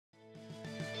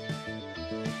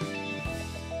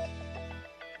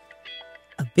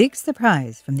big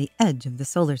surprise from the edge of the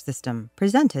solar system,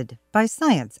 presented by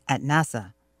Science at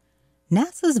NASA.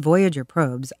 NASA's Voyager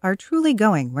probes are truly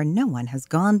going where no one has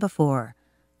gone before.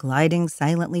 Gliding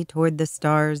silently toward the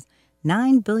stars,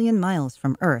 9 billion miles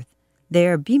from Earth, they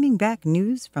are beaming back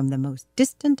news from the most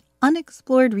distant,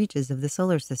 unexplored reaches of the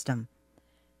solar system.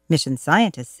 Mission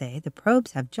scientists say the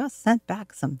probes have just sent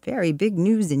back some very big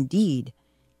news indeed.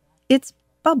 It's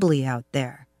bubbly out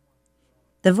there.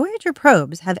 The Voyager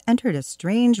probes have entered a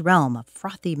strange realm of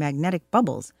frothy magnetic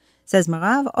bubbles, says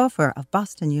Marav Ofer of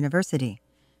Boston University.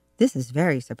 This is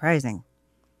very surprising.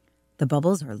 The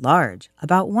bubbles are large,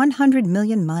 about 100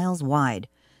 million miles wide,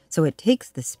 so it takes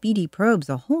the speedy probes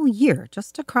a whole year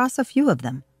just to cross a few of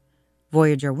them.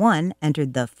 Voyager 1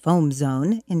 entered the foam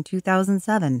zone in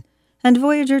 2007, and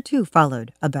Voyager 2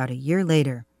 followed about a year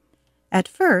later. At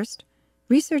first,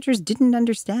 researchers didn't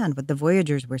understand what the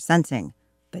Voyagers were sensing,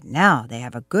 but now they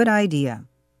have a good idea.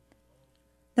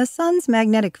 The sun's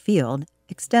magnetic field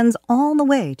extends all the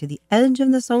way to the edge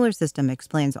of the solar system,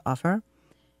 explains Offer.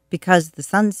 Because the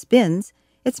sun spins,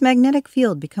 its magnetic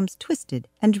field becomes twisted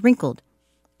and wrinkled,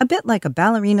 a bit like a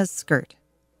ballerina's skirt.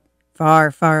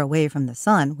 Far, far away from the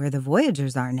sun, where the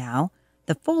Voyagers are now,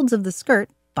 the folds of the skirt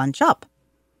bunch up.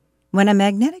 When a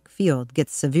magnetic field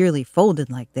gets severely folded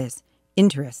like this,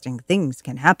 interesting things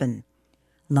can happen.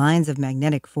 Lines of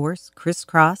magnetic force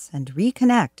crisscross and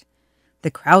reconnect.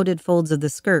 The crowded folds of the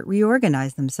skirt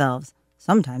reorganize themselves,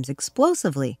 sometimes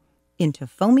explosively, into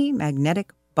foamy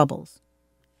magnetic bubbles.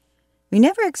 We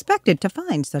never expected to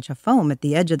find such a foam at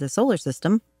the edge of the solar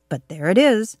system, but there it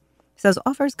is, says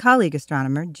Offer's colleague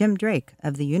astronomer Jim Drake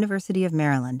of the University of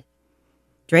Maryland.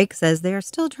 Drake says they are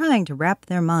still trying to wrap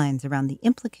their minds around the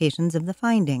implications of the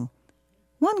finding.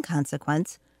 One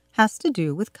consequence has to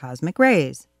do with cosmic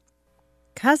rays.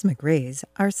 Cosmic rays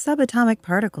are subatomic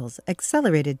particles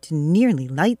accelerated to nearly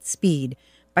light speed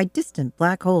by distant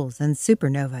black holes and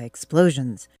supernova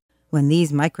explosions. When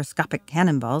these microscopic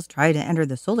cannonballs try to enter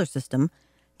the solar system,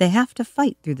 they have to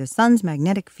fight through the sun's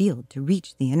magnetic field to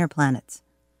reach the inner planets.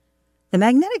 The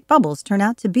magnetic bubbles turn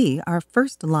out to be our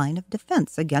first line of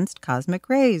defense against cosmic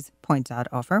rays, points out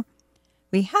Offer.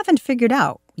 We haven't figured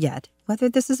out yet whether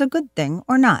this is a good thing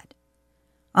or not.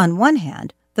 On one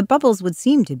hand, the bubbles would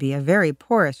seem to be a very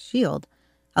porous shield,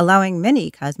 allowing many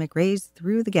cosmic rays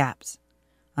through the gaps.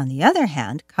 On the other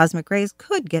hand, cosmic rays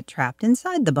could get trapped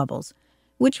inside the bubbles,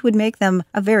 which would make them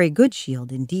a very good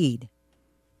shield indeed.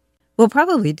 We'll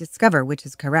probably discover which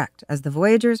is correct as the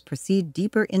Voyagers proceed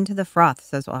deeper into the froth,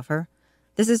 says Offer.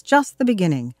 This is just the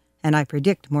beginning, and I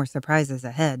predict more surprises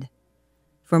ahead.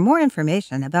 For more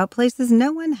information about places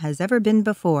no one has ever been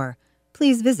before,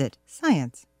 please visit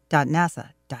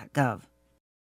science.nasa.gov.